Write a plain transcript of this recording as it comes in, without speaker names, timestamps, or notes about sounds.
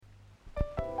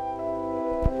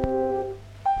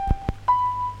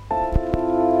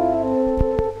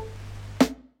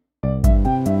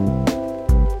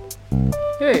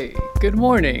Good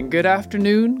morning, good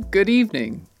afternoon, good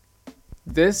evening.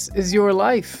 This is your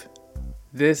life.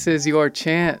 This is your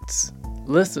chance.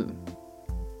 Listen.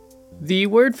 The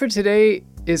word for today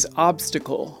is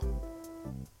obstacle.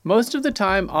 Most of the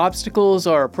time, obstacles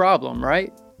are a problem,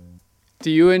 right? Do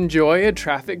you enjoy a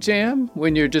traffic jam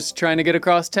when you're just trying to get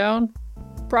across town?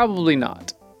 Probably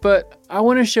not. But I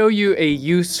want to show you a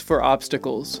use for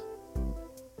obstacles.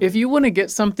 If you want to get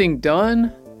something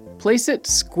done, place it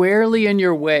squarely in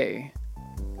your way.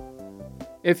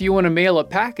 If you want to mail a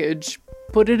package,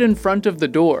 put it in front of the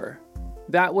door.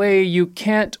 That way you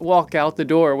can't walk out the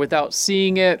door without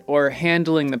seeing it or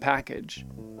handling the package.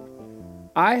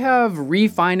 I have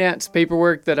refinance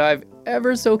paperwork that I've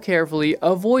ever so carefully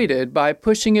avoided by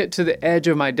pushing it to the edge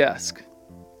of my desk.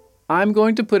 I'm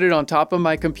going to put it on top of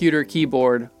my computer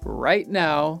keyboard right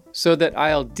now so that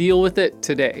I'll deal with it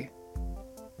today.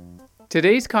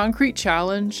 Today's concrete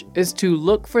challenge is to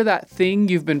look for that thing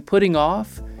you've been putting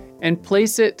off and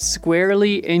place it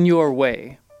squarely in your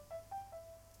way.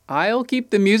 I'll keep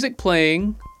the music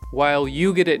playing while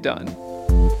you get it done.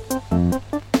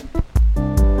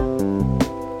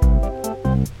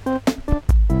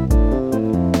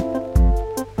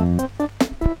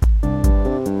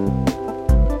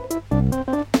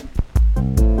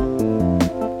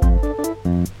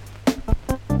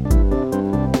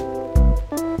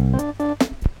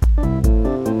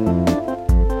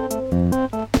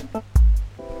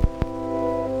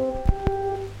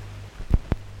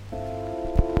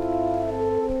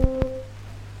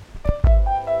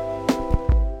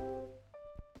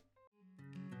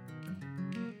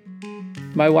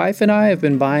 My wife and I have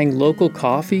been buying local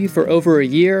coffee for over a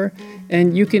year,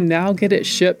 and you can now get it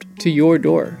shipped to your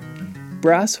door.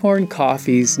 Brasshorn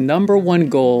Coffee's #1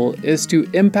 goal is to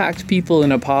impact people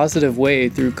in a positive way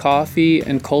through coffee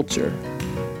and culture.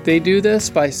 They do this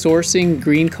by sourcing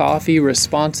green coffee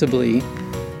responsibly,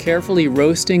 carefully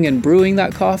roasting and brewing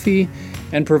that coffee,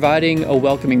 and providing a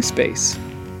welcoming space.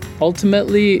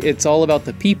 Ultimately, it's all about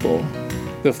the people,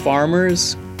 the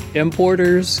farmers,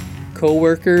 importers,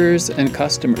 co-workers, and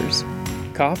customers.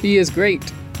 Coffee is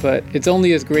great, but it's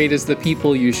only as great as the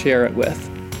people you share it with.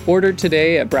 Order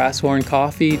today at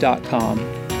brasshorncoffee.com.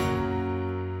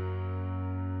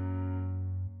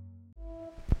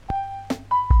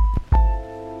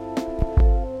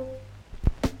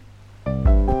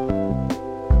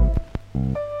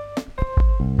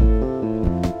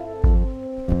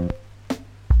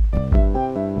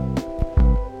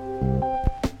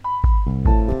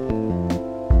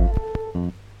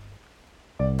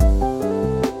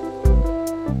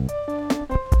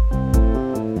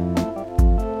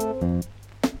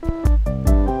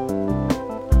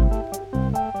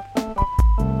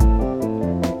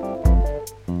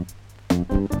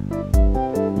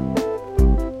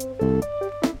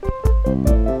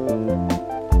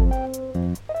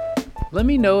 Let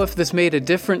me know if this made a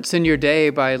difference in your day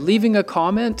by leaving a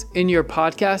comment in your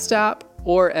podcast app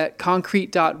or at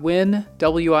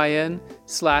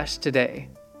concrete.win/today.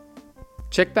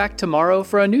 Check back tomorrow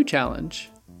for a new challenge.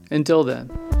 Until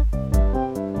then.